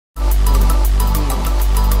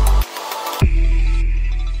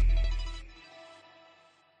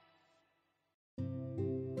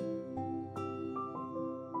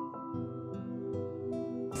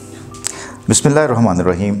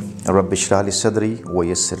बिस्मिल्लाहिर्रहमानिर्रहीम रब्बि इश्रह ली सदरी व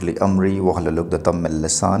यस्सिर ली अमरी वहलुल उक़दतम मिन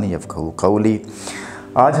लिसानी यफ़क़हू क़ौली।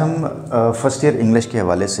 आज हम फ़र्स्ट ईयर इंग्लिश के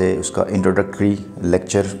हवाले से उसका इंट्रोडक्टरी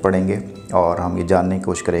लेक्चर पढ़ेंगे और हम ये जानने की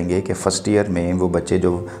कोशिश करेंगे कि फ़र्स्ट ईयर में वो बच्चे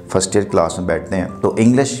जो फ़र्स्ट ईयर क्लास में बैठते हैं तो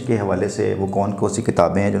इंग्लिश के हवाले से वो कौन कौन सी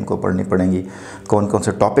किताबें हैं जिनको पढ़नी पड़ेंगी, कौन कौन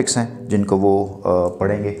से टॉपिक्स हैं जिनको वो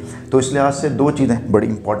पढ़ेंगे। तो इस लिहाज से दो चीज़ें बड़ी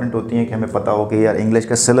इंपॉर्टेंट होती हैं कि हमें पता हो कि यार इंग्लिश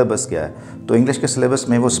का सिलेबस क्या है। तो इंग्लिश के सिलेबस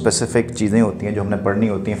में वो स्पेसिफ़िक चीज़ें होती हैं जो हमने पढ़नी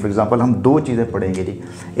होती हैं। फॉर एग्ज़ाम्पल हम दो चीज़ें पढ़ेंगे जी,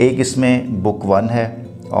 एक इसमें बुक 1 है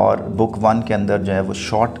और बुक 1 के अंदर जो है वो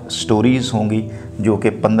शॉर्ट स्टोरीज़ होंगी जो कि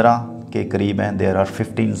 15 के करीब हैं, देयर आर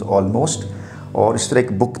 15 ऑलमोस्ट। और इस तरह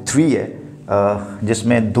एक बुक 3 है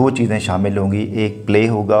जिसमें दो चीज़ें शामिल होंगी, एक प्ले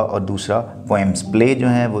होगा और दूसरा पोएम्स। प्ले जो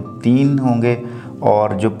हैं वो 3 होंगे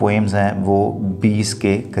और जो पोएम्स हैं वो 20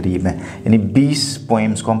 के करीब हैं, यानी 20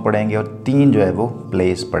 पोएम्स को हम पढ़ेंगे और 3 जो है वो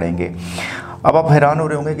प्लेस पढ़ेंगे। अब आप हैरान हो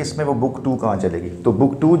रहे होंगे कि इसमें वो बुक 2 कहाँ चलेगी। तो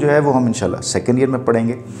बुक 2 जो है वो हम इंशाल्लाह सेकेंड ईयर में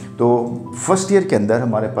पढ़ेंगे। तो फर्स्ट ईयर के अंदर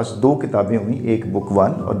हमारे पास दो किताबें होंगी, एक बुक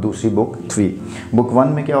 1 और दूसरी बुक 3। बुक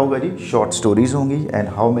 1 में क्या होगा जी, शॉर्ट स्टोरीज़ होंगी। And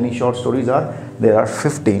how many short stories are, there are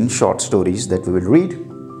 15 short stories that we will read.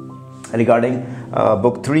 Regarding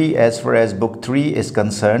book 3, as far as book 3 is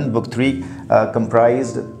concerned, book 3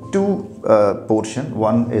 comprised two portion.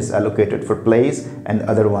 One is allocated for plays and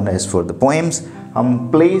other one is for the poems. हम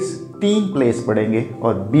plays 3 place पढ़ेंगे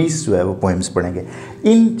और 20 जो है वो poems पढ़ेंगे।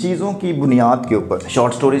 इन चीज़ों की बुनियाद के ऊपर,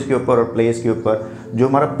 शॉर्ट स्टोरीज़ के ऊपर और प्लेस के ऊपर जो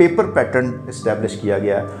हमारा पेपर पैटर्न इस्टेब्लिश किया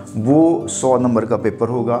गया है वो 100 नंबर का पेपर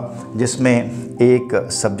होगा, जिसमें एक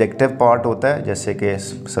सब्जेक्टिव पार्ट होता है जैसे कि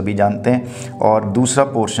सभी जानते हैं, और दूसरा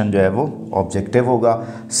पोर्शन जो है वो ऑब्जेक्टिव होगा।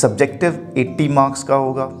 सब्जेक्टिव 80 मार्क्स का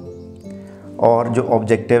होगा और जो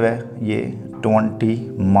ऑब्जेक्टिव है ये 20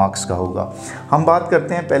 मार्क्स का होगा। हम बात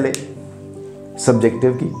करते हैं पहले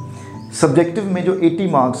सब्जेक्टिव की। सब्जेक्टिव में जो 80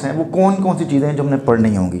 मार्क्स हैं वो कौन कौन सी चीज़ें हैं जो हमने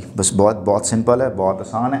पढ़नी होंगी। बस बहुत सिंपल है, बहुत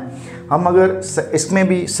आसान है। हम अगर इसमें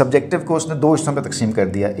भी सब्जेक्टिव को उसने 2 हिस्सों में तकसीम कर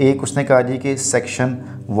दिया। एक उसने कहा जी कि सेक्शन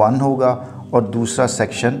 1 होगा और दूसरा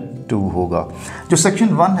सेक्शन 2 होगा। जो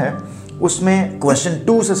सेक्शन 1 है उसमें क्वेश्चन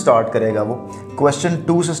 2 से स्टार्ट करेगा, वो क्वेश्चन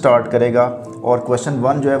 2 से स्टार्ट करेगा और क्वेश्चन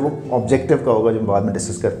 1 जो है वो ऑब्जेक्टिव का होगा जो बाद में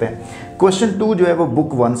डिस्कस करते हैं। क्वेश्चन 2 जो है वो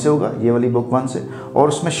बुक 1 से होगा, ये वाली बुक 1 से, और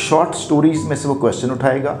उसमें शॉर्ट स्टोरीज़ में से वो क्वेश्चन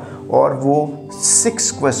उठाएगा और वो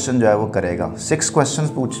 6 क्वेश्चन जो है वो करेगा। 6 क्वेश्चन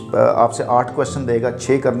आपसे 8 क्वेश्चन देगा,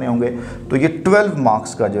 6 करने होंगे, तो ये 12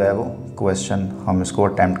 मार्क्स का जो है वो क्वेश्चन हम इसको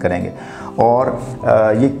अटैम्प्ट करेंगे। और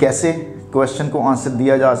ये कैसे क्वेश्चन को आंसर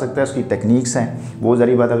दिया जा सकता है, उसकी टेक्निक्स हैं। वो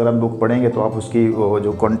ज़री बात अगर हम बुक पढ़ेंगे तो आप उसकी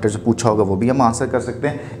जो कंटेंट से पूछा होगा वो भी हम आंसर कर सकते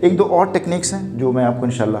हैं। 1-2 और टेक्निक्स हैं जो मैं आपको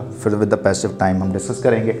इंशाल्लाह फिर विद द पैसिव टाइम हम डिस्कस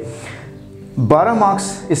करेंगे। 12 मार्क्स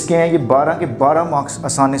इसके हैं, ये 12 के 12 मार्क्स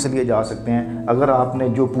आसानी से लिए जा सकते हैं। अगर आपने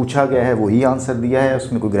जो पूछा गया है वही आंसर दिया है,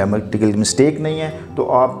 उसमें कोई ग्रामेटिकल मिस्टेक नहीं है, तो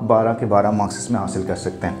आप 12 के 12 मार्क्स इसमें हासिल कर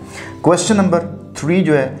सकते हैं। क्वेश्चन नंबर 3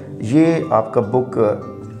 जो है ये आपका बुक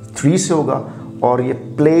 3 से होगा और ये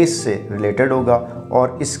प्लेस से रिलेटेड होगा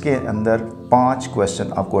और इसके अंदर 5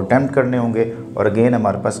 क्वेश्चन आपको अटैम्प्ट करने होंगे। और अगेन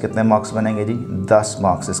हमारे पास कितने मार्क्स बनेंगे जी, 10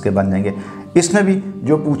 मार्क्स इसके बन जाएंगे। इसमें भी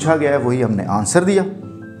जो पूछा गया है वही हमने आंसर दिया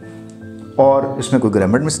और इसमें कोई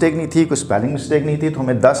ग्रामर मिस्टेक नहीं थी, कोई स्पेलिंग मिस्टेक नहीं थी, तो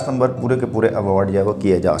हमें 10 नंबर पूरे के पूरे अवार्ड जो है वो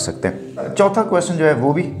किए जा सकते हैं। चौथा क्वेश्चन जो है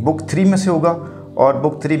वो भी बुक 3 में से होगा और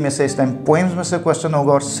बुक 3 में से इस टाइम पोएम्स में से क्वेश्चन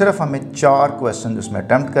होगा और सिर्फ हमें 4 क्वेश्चन उसमें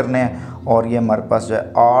अटैम्प्ट करने हैं और ये हमारे पास जो है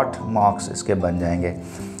 8 मार्क्स इसके बन जाएंगे।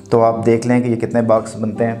 तो आप देख लें कि ये कितने मार्क्स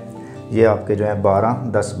बनते हैं। ये आपके जो है 12,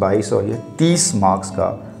 10, 22 और ये 30 मार्क्स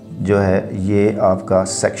का जो है ये आपका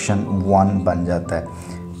सेक्शन 1 बन जाता है,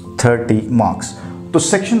 30 मार्क्स। तो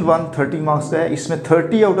सेक्शन 1 30 मार्क्स का है, इसमें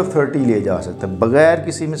 30 आउट ऑफ 30 लिए जा सकते हैं बगैर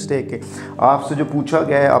किसी मिस्टेक के। आपसे जो पूछा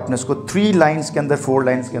गया है आपने इसको 3 लाइन्स के अंदर, 4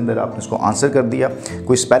 लाइन्स के अंदर आपने इसको आंसर कर दिया,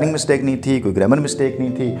 कोई स्पेलिंग मिस्टेक नहीं थी, कोई ग्रामर मिस्टेक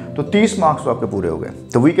नहीं थी, तो 30 मार्क्स तो आपके पूरे हो गए।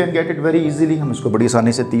 तो we can get it very easily, हम इसको बड़ी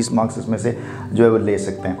आसानी से 30 मार्क्स इसमें से जो है वो ले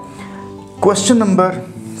सकते हैं। क्वेश्चन नंबर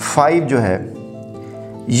 5 जो है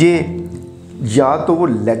ये या तो वो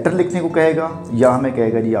लेटर लिखने को कहेगा या हमें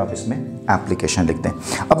कहेगा जी आप इसमें एप्लीकेशन लिख दें।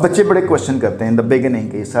 अब बच्चे बड़े क्वेश्चन करते हैं इन द बिगिनिंग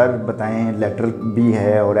कि सर बताएं लेटर भी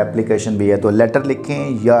है और एप्लीकेशन भी है, तो लेटर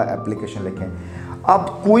लिखें या एप्लीकेशन लिखें। आप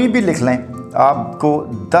कोई भी लिख लें, आपको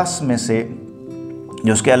 10 में से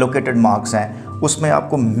जो उसके एलोकेटेड मार्क्स हैं उसमें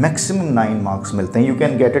आपको मैक्सिमम 9 मार्क्स मिलते हैं। You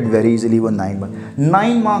can get it very easily वो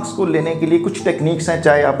 9 मार्क्स को लेने के लिए कुछ टेक्निक्स हैं,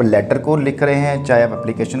 चाहे आप लेटर को लिख रहे हैं चाहे आप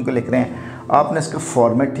एप्लीकेशन को लिख रहे हैं। आपने इसका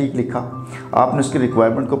फॉर्मेट ठीक लिखा, आपने उसकी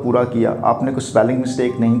रिक्वायरमेंट को पूरा किया, आपने कोई स्पेलिंग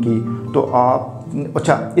मिस्टेक नहीं की, तो आप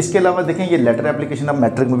अच्छा। इसके अलावा देखें ये लेटर एप्लीकेशन आप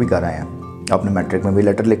मैट्रिक में भी कर रहे हैं, आपने मैट्रिक में भी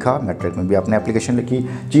लेटर लिखा, मैट्रिक में भी आपने एप्लीकेशन लिखी,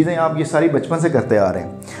 चीज़ें आप ये सारी बचपन से करते आ रहे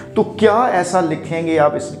हैं। तो क्या ऐसा लिखेंगे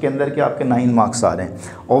आप इसके अंदर कि आपके 9 मार्क्स आ रहे हैं?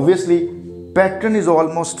 Obviously pattern is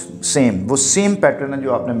almost same, वो सेम पैटर्न है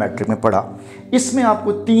जो आपने मैट्रिक में पढ़ा। इसमें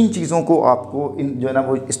आपको 3 चीज़ों को आपको जो है ना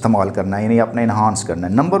वो इस्तेमाल करना है, यानी आपने इन्हांस करना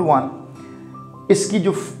है। नंबर 1, इसकी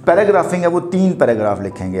जो पैराग्राफिंग है वो 3 पैराग्राफ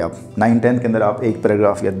लिखेंगे आप। 9-10 के अंदर आप 1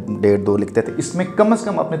 पैराग्राफ या 1.5-2 लिखते थे, इसमें कम से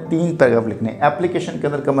कम आपने 3 पैराग्राफ लिखने हैं। एप्लीकेशन के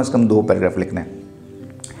अंदर कम से कम 2 पैराग्राफ लिखने हैं।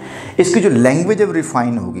 इसकी जो लैंग्वेज है वो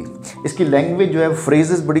रिफाइन होगी, इसकी लैंग्वेज जो है वो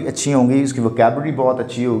फ्रेजेस बड़ी अच्छी होंगी, इसकी वोकैबुलरी बहुत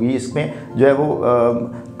अच्छी होगी, इसमें जो है वो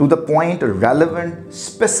to the point relevant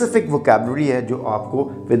specific vocabulary है जो आपको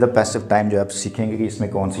विद द पैसिव टाइम जो आप सीखेंगे कि इसमें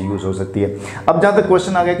कौन सी यूज़ हो सकती है। अब जहाँ तक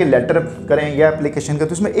क्वेश्चन आ गया कि लेटर करें या एप्लीकेशन का,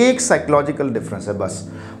 तो इसमें एक साइकोलॉजिकल डिफरेंस है बस,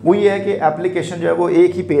 वो ये है कि एप्लीकेशन जो है वो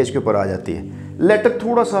एक ही पेज के ऊपर आ जाती है, लेटर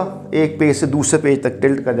थोड़ा सा एक पेज से दूसरे पेज तक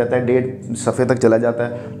टिल्ट कर जाता है, 1.5 सफ़े तक चला जाता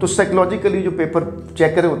है। तो साइकोलॉजिकली जो पेपर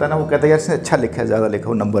चेकर होता है ना वो कहता है यार इसने अच्छा लिखा है, ज़्यादा लिखा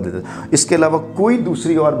हो, नंबर देता है। इसके अलावा कोई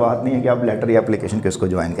दूसरी और बात नहीं है कि आप लेटर या एप्लीकेशन किसको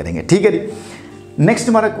ज्वाइन करेंगे। ठीक है जी। नेक्स्ट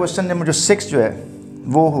हमारा क्वेश्चन नंबर जो 6 जो है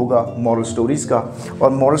वो होगा मॉरल स्टोरीज़ का।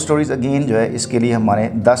 और मॉरल स्टोरीज़ अगेन जो है इसके लिए हमारे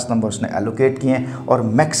 10 नंबर उसने एलोकेट किए हैं और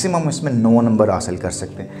मैक्सिमम इसमें 9 नंबर हासिल कर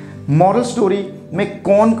सकते हैं। मॉरल स्टोरी में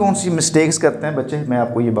कौन कौन सी मिस्टेक्स करते हैं बच्चे, मैं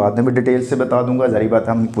आपको ये बाद में भी डिटेल से बता दूंगा। ज़ाहिर बात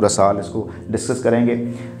है हम पूरा साल इसको डिस्कस करेंगे।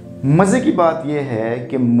 मज़े की बात यह है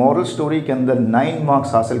कि मॉरल स्टोरी के अंदर 9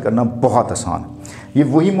 मार्क्स हासिल करना बहुत आसान है। ये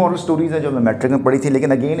वही मॉरल स्टोरीज़ है जो मैं मैट्रिक में पढ़ी थी,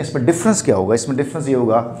 लेकिन अगेन इसमें डिफरेंस क्या होगा? इसमें डिफरेंस ये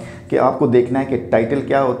होगा कि आपको देखना है कि टाइटल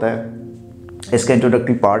क्या होता है, इसका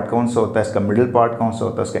इंट्रोडक्टरी पार्ट कौन सा होता है, इसका मिडिल पार्ट कौन सा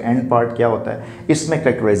होता है, इसका एंड पार्ट क्या होता है, इसमें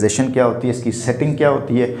कैरेक्टराइजेशन क्या होती है, इसकी सेटिंग क्या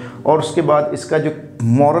होती है, और उसके बाद इसका जो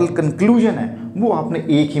मॉरल कंक्लूजन है वो आपने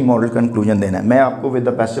एक ही मॉरल कंक्लूजन देना है। मैं आपको विद द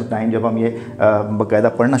पैसिव टाइम जब हम ये बाकायदा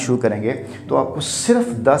पढ़ना शुरू करेंगे तो आपको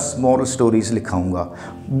सिर्फ 10 मॉरल स्टोरीज़ लिखाऊंगा,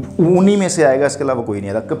 उन्हीं में से आएगा, इसके अलावा कोई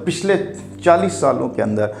नहीं आएगा। पिछले 40 सालों के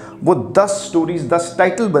अंदर वो 10 स्टोरीज़ 10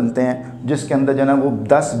 टाइटल बनते हैं जिसके अंदर जो है ना वो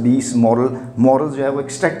 10-20 मॉरल जो है वो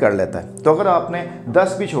एक्सट्रैक्ट कर लेता है। तो अगर आपने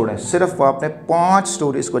 10 भी छोड़ें, सिर्फ आपने 5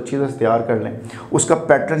 स्टोरीज़ को अच्छी तरह तैयार कर लें, उसका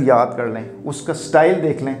पैटर्न याद कर लें, उसका स्टाइल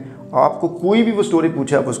देख लें, आपको कोई भी वो स्टोरी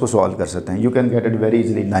पूछे आप उसको सॉल्व कर सकते हैं। You can get it very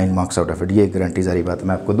easily 9 marks out of it, ये गारंटी सारी बात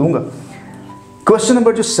मैं आपको दूंगा। क्वेश्चन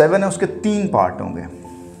नंबर जो 7 है उसके 3 पार्ट होंगे।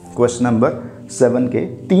 क्वेश्चन नंबर 7 के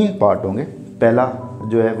 3 पार्ट होंगे। पहला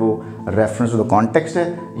जो है वो रेफरेंस टू द कॉन्टेक्स्ट है,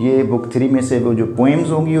 ये बुक 3 में से वो जो पोएम्स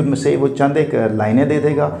होंगी उनमें से वो चंद एक लाइनें दे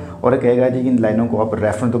देगा और कहेगा जी इन लाइनों को आप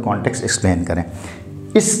रेफरेंस टू कॉन्टेक्स्ट एक्सप्लेन करें।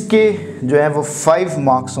 इसके जो है वो 5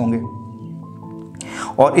 मार्क्स होंगे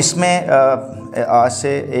और इसमें आज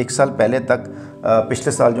से 1 साल पहले तक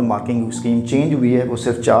पिछले साल जो मार्किंग स्कीम चेंज हुई है वो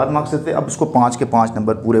सिर्फ 4 मार्क्स देते, अब उसको 5 के 5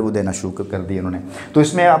 नंबर पूरे वो देना शुरू कर दिए उन्होंने। तो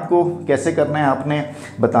इसमें आपको कैसे करना है, आपने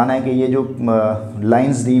बताना है कि ये जो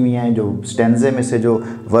लाइंस दी हुई हैं, जो स्टेंजे में से जो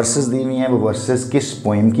वर्सेस दी हुई हैं वो वर्सेस किस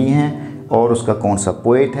पोएम की हैं और उसका कौन सा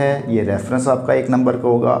पोएट है। ये रेफरेंस आपका 1 नंबर का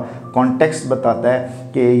होगा। कॉन्टेक्स्ट बताता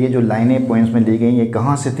है कि ये जो लाइनें पोएम्स में ली गई ये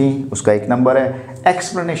कहाँ से थी, उसका 1 नंबर है।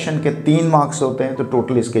 एक्सप्लेनेशन के 3 मार्क्स होते हैं, तो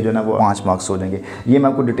टोटल इसके जो है ना वो 5 मार्क्स हो जाएंगे। ये मैं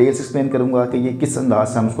आपको डिटेल्स एक्सप्लेन करूँगा कि ये किस अंदाज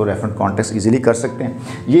से हम उसको रेफरेंस कॉन्टेक्स्ट इजीली कर सकते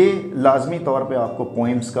हैं। ये लाजमी तौर पे आपको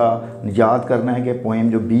पोएम्स का याद करना है कि पोएम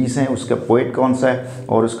जो 20 हैं उसका पोएट कौन सा है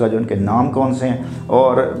और उसका जो उनके नाम कौन से हैं।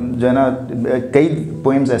 और जो है ना कई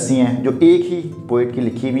पोएम्स ऐसी हैं जो एक ही पोएट की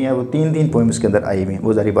लिखी हुई हैं, वो 3-3 पोएम्स के अंदर आई हुई हैं,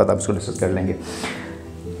 वो सारी बात आप इसको डिस्कस कर लेंगे।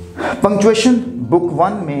 पंक्चुएशन बुक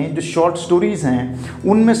 1 में जो शॉर्ट स्टोरीज़ हैं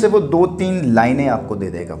उनमें से वो 2-3 लाइनें आपको दे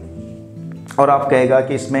देगा और आप कहेगा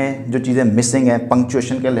कि इसमें जो चीज़ें मिसिंग हैं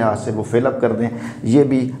पंक्चुएशन के लिहाज से वो फिलअप कर दें। ये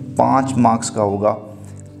भी 5 मार्क्स का होगा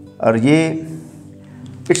और ये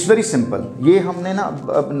इट्स वेरी सिंपल। ये हमने ना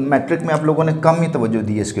मैट्रिक में आप लोगों ने कम ही तवज्जो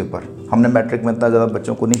दी है इसके ऊपर। हमने मैट्रिक में इतना ज़्यादा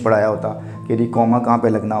बच्चों को नहीं पढ़ाया होता कि ये कॉमा कहाँ पे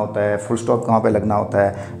लगना होता है, फुल स्टॉप कहाँ पे लगना होता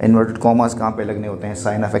है, इन्वर्टेड कॉमास कहाँ पे लगने होते हैं,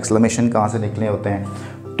 साइन ऑफ एक्सक्लेमेशन कहाँ से निकले होते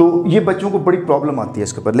हैं। तो ये बच्चों को बड़ी प्रॉब्लम आती है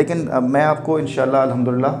इसके ऊपर। लेकिन मैं आपको इंशाल्लाह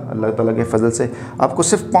अल्हम्दुलिल्लाह अल्लाह ताला के फजल से आपको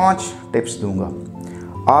सिर्फ 5 टिप्स दूंगा।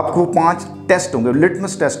 आपको 5 टेस्ट होंगे,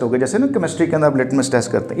 लिटमस टेस्ट होंगे, जैसे ना केमिस्ट्री के अंदर आप लिटमस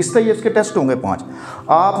टेस्ट करते हैं, इस तरह इसके टेस्ट होंगे 5।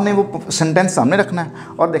 आपने वो सेंटेंस सामने रखना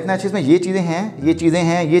है और देखना है इसमें ये चीज़ें हैं, ये चीज़ें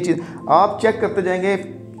हैं, ये चीज़ आप चेक करते जाएंगे।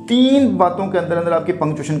 3 बातों के अंदर अंदर आपकी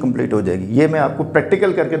पंक्चुएशन कंप्लीट हो जाएगी। ये मैं आपको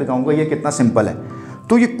प्रैक्टिकल करके दिखाऊंगा ये कितना सिंपल है।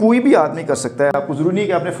 तो ये कोई भी आदमी कर सकता है। आपको ज़रूरी नहीं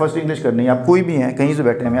कि आपने फर्स्ट इंग्लिश करनी है, आप कोई भी हैं कहीं से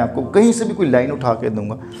बैठे हैं, मैं आपको कहीं से भी कोई लाइन उठा के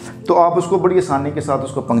दूंगा तो आप उसको बड़ी आसानी के साथ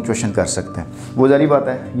उसको पंक्चुएशन कर सकते हैं। वो जारी बात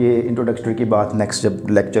है, ये इंट्रोडक्टरी की बात नेक्स्ट जब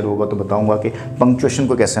लेक्चर होगा तो बताऊंगा कि पंक्चुएशन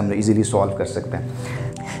को कैसे हम इजीली सॉल्व कर सकते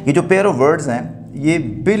हैं। ये जो पेयर ऑफ वर्ड्स हैं ये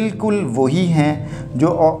बिल्कुल वही हैं जो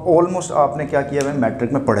ऑलमोस्ट आपने क्या किया हुआ है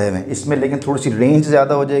मैट्रिक में पढ़े हुए हैं। इसमें लेकिन थोड़ी सी रेंज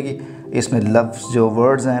ज़्यादा हो जाएगी, इसमें लफ्ज़ जो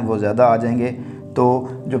वर्ड्स हैं वो ज़्यादा आ जाएंगे। तो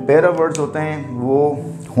जो पेयर ऑफ वर्ड्स होते हैं वो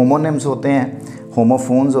होमोनिम्स होते हैं,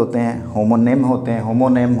 होमोफोन्स होते हैं, होमोनिम होते हैं,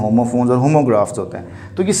 होमोनिम, होमोफोन्स और होमोग्राफ्स होते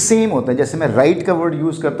हैं। तो ये सेम होता है। जैसे मैं राइट का वर्ड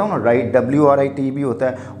यूज़ करता हूँ ना, राइट WRIT भी होता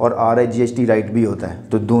है और RIGHT राइट भी होता है।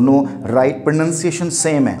 तो दोनों राइट प्रोनाउंसिएशन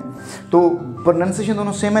सेम है, तो प्रोनाउंसिएशन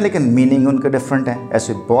दोनों सेम है लेकिन मीनिंग उनके डिफरेंट है।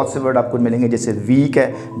 ऐसे बहुत से वर्ड आपको मिलेंगे, जैसे वीक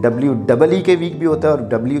है, WEE के वीक भी होता है और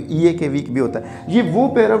WEA के वीक भी होता है। ये वो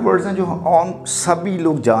पेयर ऑफ वर्ड्स हैं जो ऑन सभी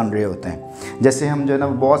लोग जान रहे होते हैं। जैसे हम जो है ना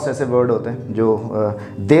बहुत से ऐसे वर्ड होते हैं जो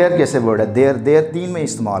देयर जैसे वर्ड है, देयर 3 में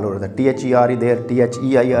इस्तेमाल हो रहा था, THERE देयर,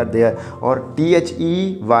 THEIR देयर और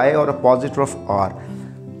THEY और अपोजिट ऑफ आर।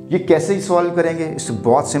 ये कैसे ही सॉल्व करेंगे, इससे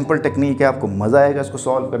बहुत सिंपल टेक्निक है, आपको मज़ा आएगा इसको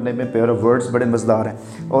सॉल्व करने में। पेयर ऑफ वर्ड्स बड़े मज़ेदार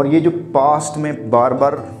हैं और ये जो पास्ट में बार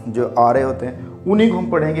बार जो आ रहे होते हैं उन्हीं को हम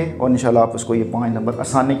पढ़ेंगे और इंशाल्लाह आप उसको ये 5 नंबर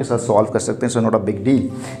आसानी के साथ सॉल्व कर सकते हैं। So not a big deal.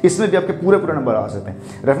 इसमें भी आपके पूरे नंबर आ सकते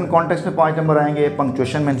हैं। रेफरेंस कॉन्टेक्स्ट में 5 नंबर आएंगे,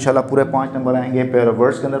 पंक्चुएशन में इंशाल्लाह पूरे 5 नंबर आएंगे, पेयर ऑफ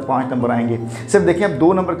वर्ड्स के अंदर 5 नंबर आएंगे। सिर्फ देखिए आप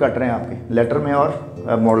 2 नंबर कट रहे हैं आपके लेटर में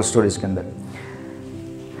और मॉडल स्टोरीज के अंदर।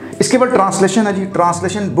 इसके बाद ट्रांसलेशन है जी।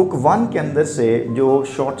 ट्रांसलेशन बुक 1 के अंदर से जो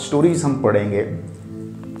शॉर्ट स्टोरीज हम पढ़ेंगे,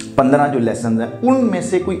 15 जो लेसन हैं उनमें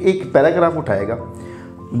से कोई एक पैराग्राफ उठाएगा,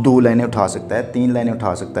 2 लाइनें उठा सकता है, 3 लाइनें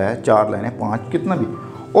उठा सकता है, 4 लाइनें, 5, कितना भी,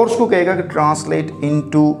 और उसको कहेगा कि ट्रांसलेट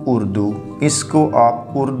इनटू उर्दू। इसको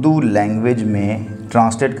आप उर्दू लैंग्वेज में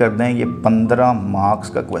ट्रांसलेट कर दें। ये 15 मार्क्स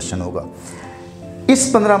का क्वेश्चन होगा। इस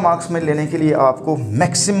 15 मार्क्स में लेने के लिए आपको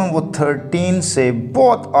मैक्सिमम वो 13 से,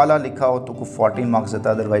 बहुत आला लिखा हो तो 14 मार्क्स देता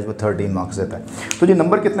है, अदरवाइज वो 13 मार्क्स देता है। तो ये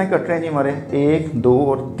नंबर कितने कट रहे हैं जी हमारे, 1, 2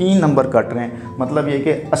 और 3 नंबर कट रहे हैं। मतलब ये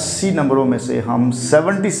कि 80 नंबरों में से हम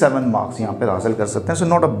 77 मार्क्स यहाँ पर हासिल कर सकते हैं। So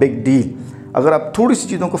not a big deal. अगर आप थोड़ी सी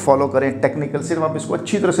चीज़ों को फॉलो करें टेक्निकल, सिर्फ आप इसको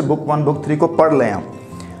अच्छी तरह से बुक 1 बुक 3 को पढ़ लें, आप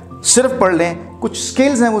सिर्फ पढ़ लें, कुछ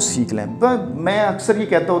स्किल्स हैं वो सीख लें। मैं अक्सर ये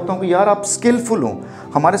कहता होता हूँ कि यार आप स्किलफुल हों।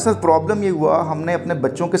 हमारे साथ प्रॉब्लम ये हुआ, हमने अपने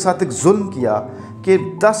बच्चों के साथ एक जुल्म किया कि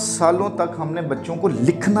 10 सालों तक हमने बच्चों को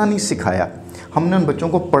लिखना नहीं सिखाया, हमने उन बच्चों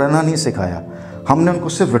को पढ़ना नहीं सिखाया, हमने उनको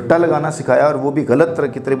सिर्फ रट्टा लगाना सिखाया और वो भी गलत तरह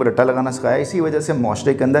की तरह रट्टा लगाना सिखाया। इसी वजह से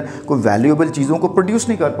माशरे के अंदर कोई वैल्यूएबल चीज़ों को प्रोड्यूस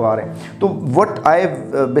नहीं कर पा रहे। तो what I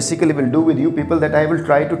basically will do with you people, that I will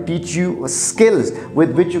try to teach you skills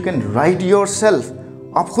with which you can write your self.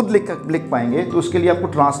 आप खुद लिख पाएंगे। तो उसके लिए आपको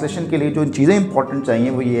ट्रांसलेशन के लिए जो चीज़ें इंपॉर्टेंट चाहिए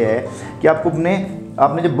वो ये है कि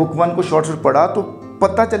आपने जब बुक 1 को शॉर्ट पढ़ा तो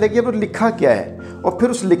पता चले कि अब लिखा क्या है, और फिर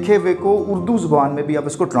उस लिखे हुए को उर्दू ज़ुबान में भी आप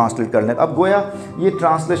इसको ट्रांसलेट कर लें। अब गोया ये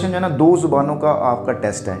ट्रांसलेशन जो है ना 2 ज़ुबानों का आपका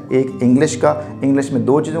टेस्ट है, एक इंग्लिश का, इंग्लिश में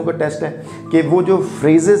 2 चीज़ों का टेस्ट है कि वो जो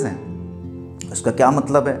फ्रेजेस हैं उसका क्या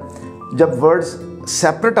मतलब है। जब वर्ड्स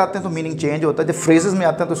सेपरेट आते हैं तो मीनिंग चेंज होता है, जब फ्रेजेस में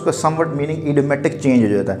आते हैं तो उसका समवट मीनिंग इडियोमेटिक चेंज हो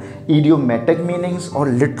जाता है। इडियोमेटिक मीनिंग्स और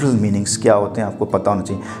लिटरल मीनिंग्स क्या होते हैं आपको पता होना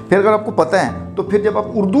चाहिए। फिर अगर आपको पता है तो फिर जब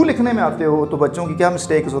आप उर्दू लिखने में आते हो तो बच्चों की क्या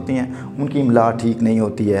मिस्टेक्स होती हैं, उनकी इमला ठीक नहीं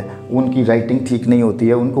होती है, उनकी राइटिंग ठीक नहीं होती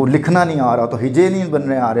है, उनको लिखना नहीं आ रहा, तो हिजे नहीं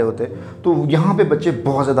बनने आ रहे होते। तो यहाँ पर बच्चे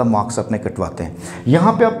बहुत ज़्यादा मार्क्स अपने कटवाते हैं।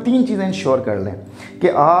 यहाँ पर आप 3 चीज़ें इंश्योर कर लें कि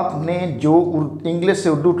आपने जो इंग्लिश से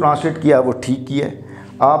उर्दू ट्रांसलेट किया वो ठीक किया है,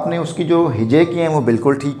 आपने उसकी जो हिजे किए हैं वो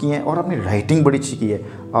बिल्कुल ठीक किए हैं, और आपने राइटिंग बड़ी अच्छी की है।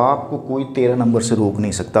 आपको कोई 13 नंबर से रोक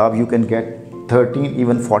नहीं सकता। आप you can get 13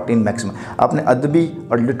 even 14 maximum. आपने अदबी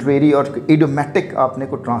और लिटरेरी और इडियोमेटिक आपने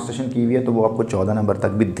को ट्रांसलेशन की हुई है तो वो आपको 14 नंबर तक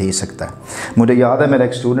भी दे सकता है। मुझे याद है मेरा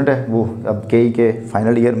एक स्टूडेंट है, वो अब KE के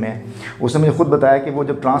फाइनल ईयर में है, उसने मुझे खुद बताया कि वो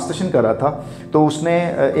जब ट्रांसलेशन कर रहा था तो उसने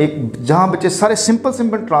एक जहाँ बच्चे सारे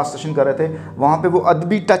सिंपल ट्रांसलेशन कर रहे थे वहाँ पर वो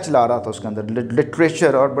अदबी टच ला रहा था उसके अंदर,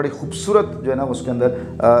 लिटरेचर, और बड़ी खूबसूरत जो है ना उसके अंदर,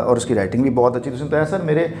 और उसकी राइटिंग भी बहुत अच्छी थी। उसने बताया सर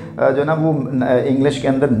मेरे जो है ना वो इंग्लिश के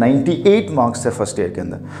अंदर 98 मार्क्स थे फर्स्ट ईयर के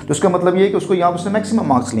अंदर। तो उसका मतलब ये है कि उसको यहाँ उसने मैक्सिमम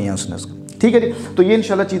मार्क्स लिए हैं उसने उसको। ठीक है जी। तो ये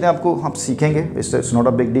इंशाल्लाह चीज़ें आपको हम सीखेंगे, it's not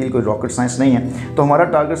a big deal, कोई रॉकेट साइंस नहीं है। तो हमारा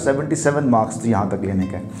टारगेट 77 मार्क्स यहाँ तक लेने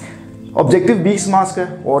का है। ऑब्जेक्टिव 20 मार्क्स का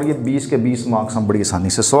है और ये 20 के 20 मार्क्स हम बड़ी आसानी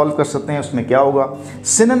से सॉल्व कर सकते हैं। उसमें क्या होगा,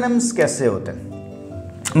 सिनोनिम्स कैसे होते हैं।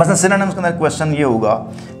 मतलब सिनोनिम्स के अंदर क्वेश्चन ये होगा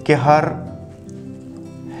कि her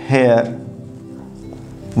hair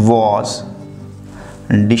was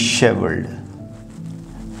डिशेवल्ड,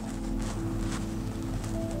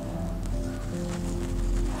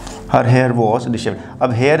 her hair was डिशेवल्ड।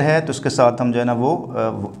 अब हेयर है तो उसके साथ हम जो है ना वो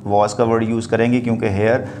वॉज का वर्ड यूज़ करेंगे क्योंकि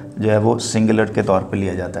हेयर जो है वो सिंगुलर के तौर पे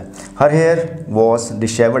लिया जाता है। हर हेयर वॉज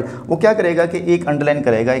डिशेवल्ड, वो क्या करेगा कि एक अंडरलाइन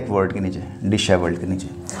करेगा एक वर्ड के नीचे, डिशेवल्ड के नीचे,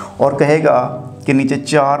 और कहेगा कि नीचे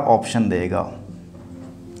 4 ऑप्शन देगा,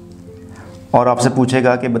 और आपसे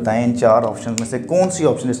पूछेगा कि बताएं इन 4 ऑप्शन में से कौन सी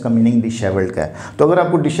ऑप्शन इसका मीनिंग डिशेवल्ड का है। तो अगर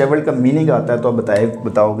आपको डिशेवल्ड का मीनिंग आता है तो आप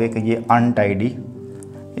बताओगे कि ये अनटाइडी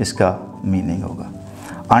इसका मीनिंग होगा।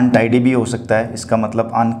 अनटाइडी भी हो सकता है, इसका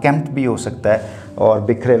मतलब अनकेम्प्ट भी हो सकता है, और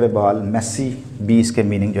बिखरे हुए बाल, मेसी भी इसके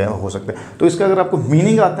मीनिंग जो है वो हो सकते हैं। तो इसका अगर आपको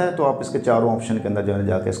मीनिंग आता है तो आप इसके चारों ऑप्शन के अंदर जो है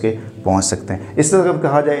जाके इसके पहुंच सकते हैं। इस तरह अगर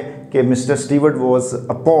कहा जाए कि mister Stewart was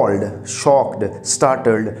appalled, shocked,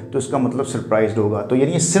 startled, तो इसका मतलब सरप्राइज्ड होगा। तो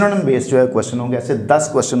यानी ये सिनोनिम बेस्ड जो है क्वेश्चन होंगे, ऐसे 10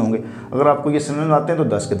 क्वेश्चन होंगे। अगर आपको ये सिनोनिम आते हैं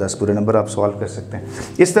तो 10 के 10 पूरे नंबर आप सॉल्व कर सकते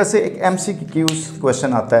हैं। इस तरह से एक MCQs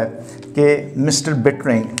क्वेश्चन आता है कि mister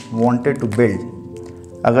bettering wanted to build,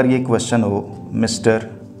 अगर ये क्वेश्चन हो mister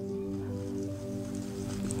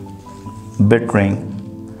bettering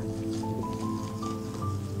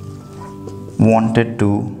wanted to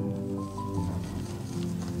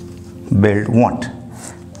build what,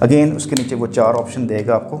 again उसके नीचे वो 4 ऑप्शन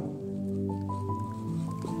देगा आपको,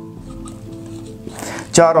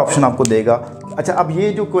 4 ऑप्शन आपको देगा। अच्छा, अब ये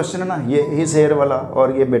जो क्वेश्चन है ना, ये हिज हेयर वाला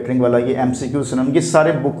और ये बेटरिंग वाला, ये MCQ सिनोनिम, ये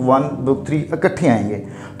सारे बुक 1 बुक 3 इकट्ठे आएंगे।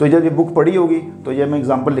 तो जब ये बुक पढ़ी होगी तो ये मैं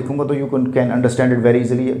एग्जांपल लिखूंगा तो you can understand it very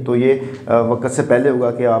easily. तो ये वक्त से पहले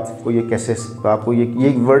होगा कि आपको ये कैसे, आपको ये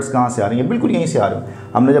वर्ड्स कहाँ से आ रही हैं, बिल्कुल यहीं से आ रहे हैं।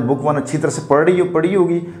 हमने जब बुक 1 अच्छी तरह से पढ़ी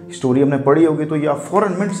होगी, स्टोरी हमने पढ़ी होगी, तो ये आप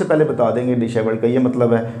फ़ौरन मिनट से पहले बता देंगे डिशेबल्ड का ये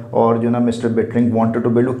मतलब है। और जो ना mister bettering wanted to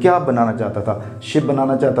build, वो क्या बनाना चाहता था? शिप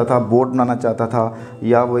बनाना चाहता था, बोट बनाना चाहता था,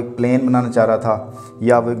 या वो एक प्लेन बनाना चाह रहा था,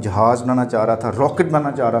 या वो एक जहाज़ बनाना चाह रहा था, रॉकेट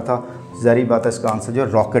बनाना चाह रहा था। ज़ाहिर बात है इसका आंसर जो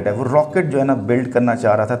रॉकेट है, वो रॉकेट जो है ना बिल्ड करना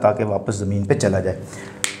चाह रहा था ताकि वापस ज़मीन पे चला जाए।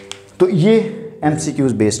 तो ये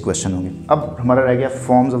MCQs बेस्ड क्वेश्चन होंगे। अब हमारा रह गया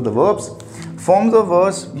forms of the verbs. Forms of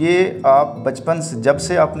verbs, ये आप बचपन से, जब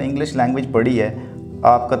से आपने इंग्लिश लैंग्वेज पढ़ी है,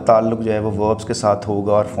 आपका ताल्लुक जो है वो वर्ब्स के साथ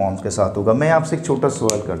होगा और फॉर्म्स के साथ होगा। मैं आपसे एक छोटा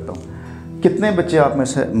सवाल करता हूँ, कितने बच्चे आप में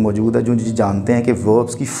से मौजूद है जो जानते हैं कि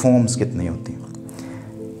वर्ब्स की फॉर्म्स कितनी होती हैं?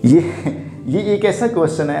 ये एक ऐसा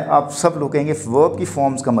क्वेश्चन है, आप सब लोग कहेंगे वर्ब की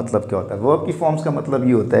फॉर्म्स का मतलब क्या होता है? वर्ब की फॉर्म्स का मतलब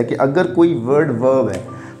ये होता है कि अगर कोई वर्ड वर्ब है,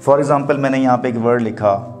 फॉर एग्जांपल मैंने यहाँ पे एक वर्ड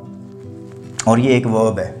लिखा और ये एक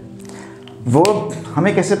वर्ब है। वर्ब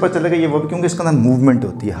हमें कैसे पता चलेगा ये वर्ब? क्योंकि इसके अंदर मूवमेंट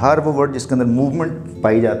होती है। हर वो वर्ड जिसके अंदर मूवमेंट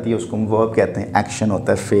पाई जाती है उसको हम वर्ब कहते हैं, एक्शन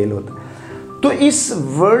होता है, फेल होता है। तो इस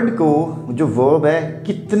वर्ड को जो वर्ब है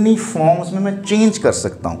कितनी फॉर्म्स में मैं चेंज कर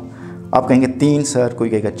सकता हूँ? आप कहेंगे 3 सर, कोई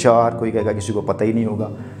कहेगा 4, कोई कहेगा किसी को पता ही नहीं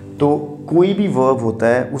होगा। तो कोई भी वर्ब होता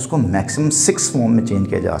है उसको मैक्सिमम 6 फॉर्म में चेंज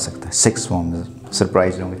किया जा सकता है। 6 फॉर्म्स,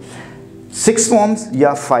 सरप्राइज होंगे, 6 फॉर्म्स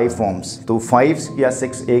या 5 फॉर्म्स। तो 5 या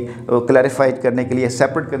 6 एक क्लैरिफाइड करने के लिए,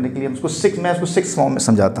 सेपरेट करने के लिए हम उसको 6, मैं उसको 6 फॉर्म में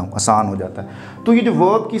समझाता हूँ, आसान हो जाता है। तो ये जो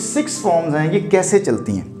वर्ब की 6 फॉर्म्स हैं, ये कैसे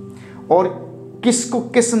चलती हैं और किसको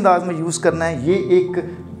किस अंदाज में यूज़ करना है, ये एक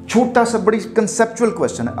छोटा सा बड़ी कंसेप्चुअल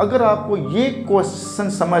क्वेश्चन है। अगर आपको ये क्वेश्चन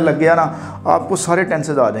समझ लग गया ना, आपको सारे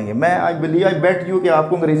टेंसेस आ जाएंगे। मैं आई बेट यू कि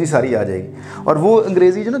आपको अंग्रेज़ी सारी आ जाएगी। और वो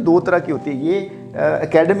अंग्रेज़ी जो ना 2 तरह की होती है। ये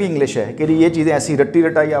एकेडमी इंग्लिश है कि ये चीज़ें ऐसी रट्टी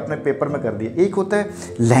रटाई आपने पेपर में कर दी। एक होता है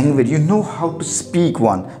language, you know how to speak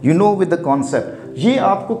one, you know with the concept. ये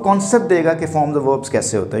आपको कॉन्सेप्ट देगा कि फॉर्म्स ऑफ वर्ब्स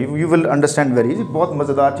कैसे होता है। You will understand very easy. बहुत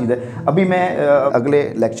मज़ेदार चीज़ है। अभी मैं अगले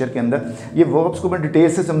लेक्चर के अंदर ये वर्ब्स को मैं डिटेल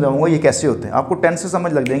से समझाऊंगा ये कैसे होते हैं। आपको टेंसेस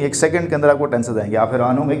समझ लग जाएंगे, 1 सेकंड के अंदर आपको टेंसेस आएंगे। आप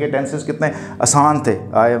हैरान होंगे कि टेंसेस कितने आसान थे।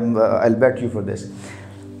 आई बेट यू फॉर दिस।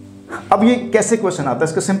 अब ये कैसे क्वेश्चन आता है?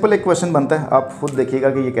 इसका सिंपल एक क्वेश्चन बनता है, आप खुद देखिएगा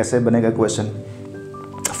कि ये कैसे बनेगा क्वेश्चन।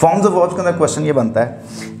 फॉर्म्स ऑफ वर्ब्स के अंदर क्वेश्चन ये बनता है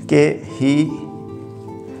कि ही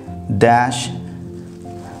डैश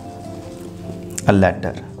अ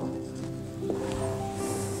लेटर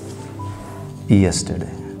यस्टरडे।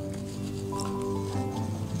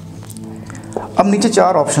 अब नीचे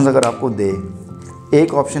 4 ऑप्शन अगर आपको दे,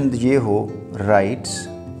 एक ऑप्शन ये हो rights,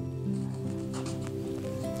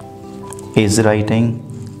 is writing,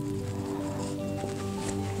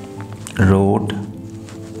 road,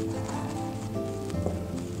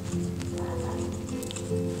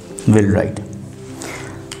 will write.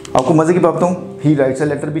 आपको मजे की बात बताऊं, ही राइट्स अ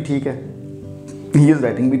लेटर भी ठीक है, ही इज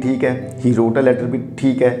राइटिंग भी ठीक है, ही रोट अ लेटर भी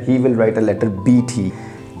ठीक है, he will write a letter भी ठीक,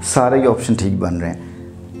 सारे ही ऑप्शन ठीक बन रहे हैं।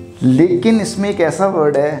 लेकिन इसमें एक ऐसा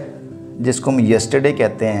वर्ड है जिसको हम यस्टरडे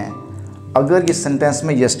कहते हैं। अगर ये सेंटेंस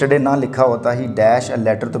में यस्टरडे ना लिखा होता, ही डैश अ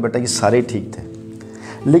लेटर, तो बेटा ये सारे ठीक थे।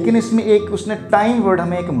 लेकिन इसमें एक उसने टाइम वर्ड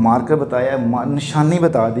हमें एक मार्कर बताया, निशानी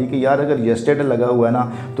बता दी कि यार अगर यस्टरडे लगा हुआ है ना,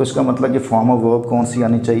 तो इसका मतलब ये फॉर्म ऑफ वर्ब कौन सी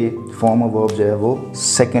आनी चाहिए? फॉर्म ऑफ वर्ब जो है वो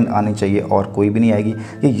सेकंड आनी चाहिए और कोई भी नहीं आएगी।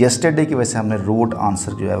 ये यस्टरडे की वजह से हमने रोट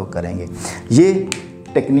आंसर जो है वो करेंगे। ये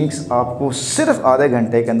टेक्निक्स आपको सिर्फ आधे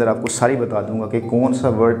घंटे के अंदर आपको सारी बता दूंगा कि कौन सा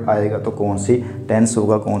वर्ड आएगा तो कौन सी टेंस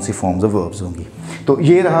होगा, कौन सी फॉर्म्स ऑफ वर्ब्स होंगी। तो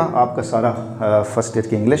ये रहा आपका सारा फर्स्ट ईयर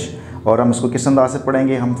की इंग्लिश। और हम इसको किस अंदाज से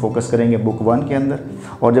पढ़ेंगे, हम फोकस करेंगे बुक 1 के अंदर।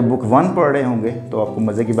 और जब बुक 1 पढ़ रहे होंगे तो आपको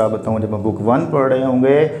मज़े की बात बताऊँ, जब हम बुक 1 पढ़ रहे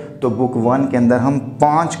होंगे तो बुक 1 के अंदर हम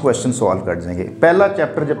 5 क्वेश्चन सॉल्व कर देंगे। पहला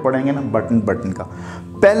चैप्टर जब पढ़ेंगे ना बटन का,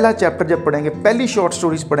 पहला चैप्टर जब पढ़ेंगे, पहली शॉर्ट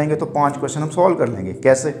स्टोरीज पढ़ेंगे तो 5 क्वेश्चन हम सॉल्व कर लेंगे।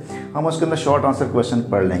 कैसे? हम उसके अंदर शॉर्ट आंसर क्वेश्चन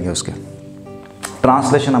पढ़ लेंगे, उसके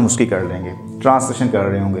ट्रांसलेशन हम उसकी कर लेंगे, ट्रांसलेशन कर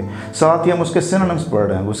रहे होंगे, साथ ही हम उसके सिनोनिम्स पढ़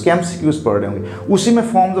रहे होंगे, उसके एमसीक्यूज पढ़ रहे होंगे, उसी में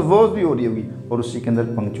फॉर्म्स ऑफ वर्ब्स भी हो रही होगी और उसी के अंदर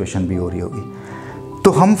पंक्चुएशन भी हो रही होगी।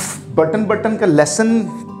 तो हम बटन का लेसन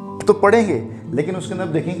तो पढ़ेंगे, लेकिन उसके अंदर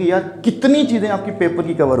देखेंगे यार कितनी चीज़ें आपकी पेपर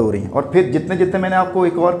की कवर हो रही हैं। और फिर जितने जितने मैंने आपको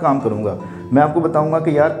एक और काम करूँगा, मैं आपको बताऊँगा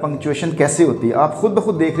कि यार पंक्चुएशन कैसे होती है। आप खुद ब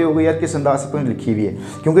खुद देख रहे होगे यार किस अंदाज से लिखी हुई है,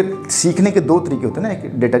 क्योंकि सीखने के 2 तरीके होते हैं ना,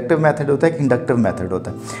 एक डिडक्टिव मेथड होता है, एक इंडक्टिव मेथड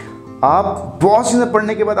होता है। आप बहुत चीज़ें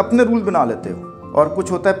पढ़ने के बाद अपने रूल बना लेते हो, और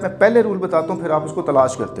कुछ होता है मैं पहले रूल बताता हूँ फिर आप उसको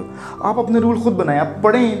तलाश करते हो। आप अपने रूल खुद बनाएं, आप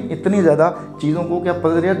पढ़ें इतनी ज़्यादा चीज़ों को कि आप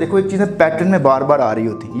पता यार देखो एक चीज़ें पैटर्न में बार बार आ रही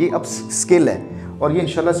होती है। ये अब स्किल है, और ये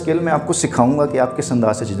इंशाल्लाह स्किल मैं आपको सिखाऊंगा कि आप किस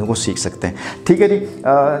अंदाज से चीज़ों को सीख सकते हैं। ठीक है जी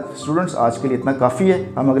स्टूडेंट्स, आज के लिए इतना काफ़ी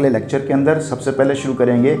है। हम अगले लेक्चर के अंदर सबसे पहले शुरू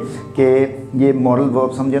करेंगे कि ये मॉरल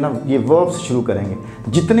वर्ब समझे ना, ये वर्ब्स शुरू करेंगे।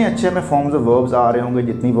 जितने अच्छे हमें फॉर्म्स ऑफ वर्ब्स आ रहे होंगे,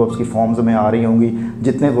 जितनी वर्ब्स की फॉर्म्स हमें आ रही होंगी,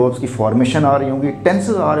 जितने वर्ब्स की फॉर्मेशन आ रही होंगी,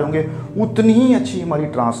 टेंसेस आ रहे होंगे, उतनी ही अच्छी हमारी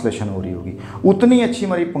ट्रांसलेशन हो रही होगी, उतनी अच्छी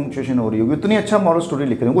हमारी पंक्चुएशन हो रही होगी, उतनी अच्छा मॉरल स्टोरी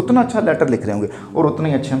लिख रहे होंगे, उतना अच्छा लेटर लिख रहे होंगे, और उतने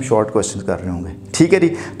ही अच्छे हम शॉर्ट क्वेश्चन कर रहे होंगे। ठीक है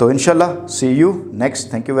जी, तो इंशाल्लाह सी you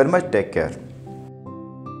next. Thank you very much, take care.